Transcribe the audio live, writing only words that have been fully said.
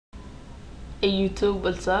Hey YouTube,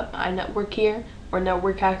 what's up? I Network here, or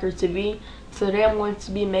Network Hacker TV. Today I'm going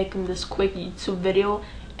to be making this quick YouTube video,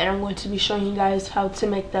 and I'm going to be showing you guys how to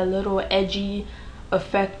make that little edgy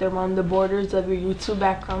effect around the borders of your YouTube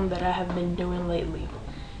background that I have been doing lately.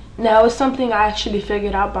 Now, it's something I actually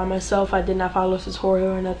figured out by myself. I did not follow a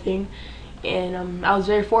tutorial or nothing, and I was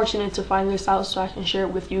very fortunate to find this out so I can share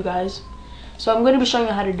it with you guys. So I'm going to be showing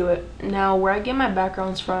you how to do it. Now, where I get my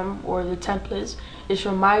backgrounds from, or the templates, is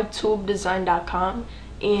from mytubedesign.com.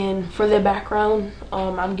 And for the background,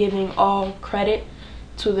 I'm giving all credit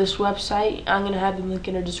to this website. I'm going to have the link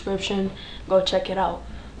in the description. Go check it out.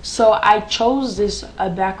 So I chose this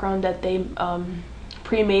background that they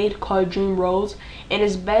pre-made called Dream Rose. And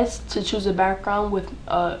it's best to choose a background with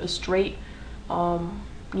a straight,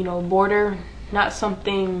 border, not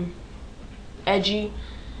something edgy,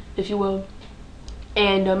 if you will.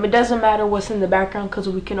 And it doesn't matter what's in the background because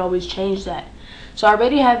we can always change that. So I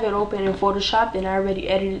already have it open in Photoshop, and I already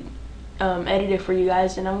edited it for you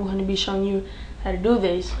guys, and I'm going to be showing you how to do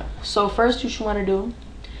this. So first, what you want to do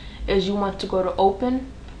is you want to go to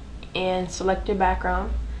Open and select your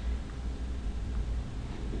background.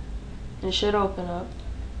 It should open up.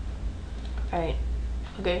 Alright,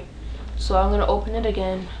 okay. So I'm going to open it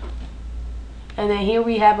again. And then here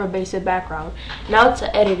we have our basic background. Now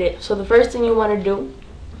to edit it, so the first thing you want to do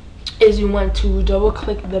is you want to double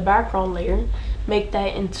click the background layer, make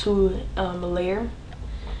that into a layer.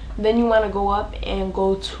 Then you want to go up and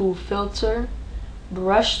go to filter,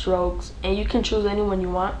 brush strokes, and you can choose any one you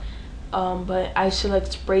want, but I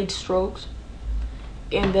select sprayed strokes.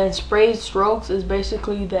 And then sprayed strokes is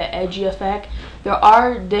basically the edgy effect. There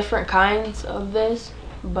are different kinds of this,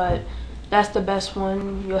 but that's the best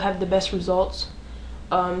one. You'll have the best results.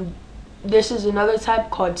 This is another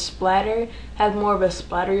type called splatter. Has more of a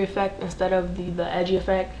splatter effect instead of the edgy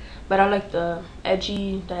effect. But I like the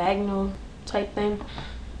edgy diagonal type thing.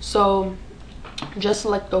 So just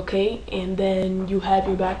select OK, and then you have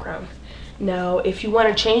your background. Now, if you want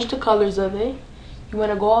to change the colors of it, you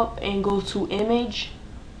want to go up and go to Image,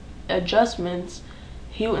 Adjustments,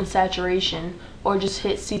 Hue and Saturation, or just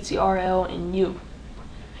hit CTRL and U.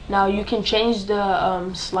 Now you can change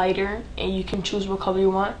the slider, and you can choose what color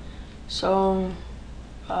you want. So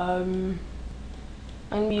I'm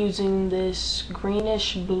using this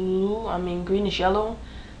greenish yellow.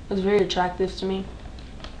 It's very attractive to me,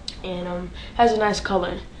 and has a nice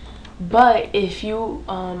color. But if you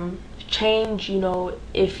change,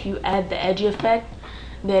 if you add the edgy effect,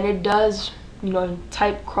 then it does,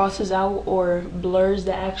 type crosses out or blurs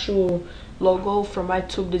the actual logo from my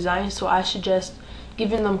tube design. So I suggest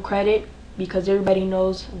giving them credit, because everybody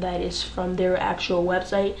knows that it's from their actual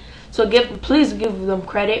website. So please give them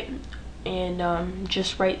credit, and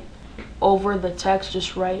just write over the text,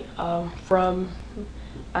 just write from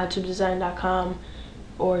mytubedesign.com,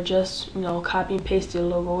 or just copy and paste their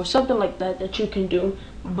logo or something like that you can do.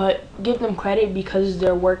 But give them credit because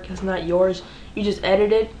their work is not yours. You just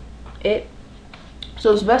edited it.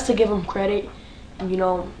 So it's best to give them credit and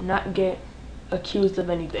not get accused of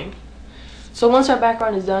anything. So once our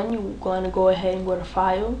background is done, you're going to go ahead and go to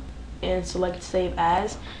File and select Save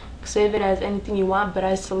As. Save it as anything you want, but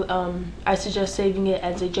I suggest saving it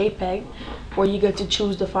as a JPEG, where you get to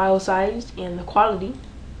choose the file size and the quality.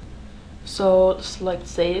 So select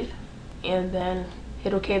Save, and then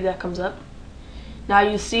hit OK if that comes up. Now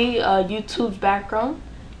you see YouTube's background.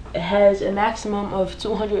 It has a maximum of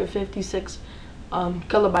 256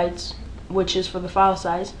 kilobytes, which is for the file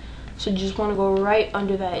size. So you just want to go right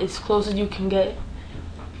under that, as close as you can get.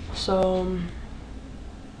 So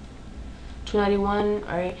 291,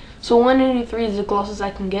 alright. So 183 is the closest I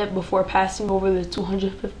can get before passing over the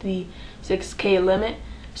 256K limit.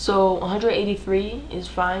 So 183 is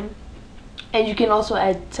fine. And you can also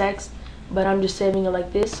add text, but I'm just saving it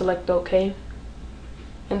like this. Select OK.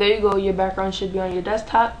 And there you go, your background should be on your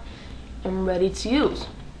desktop and ready to use.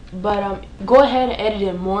 But go ahead and edit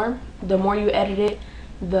it more. The more you edit it,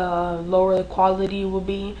 the lower the quality will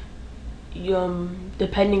be,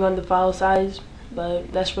 depending on the file size.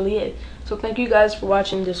 But that's really it. So thank you guys for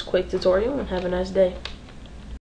watching this quick tutorial, and have a nice day.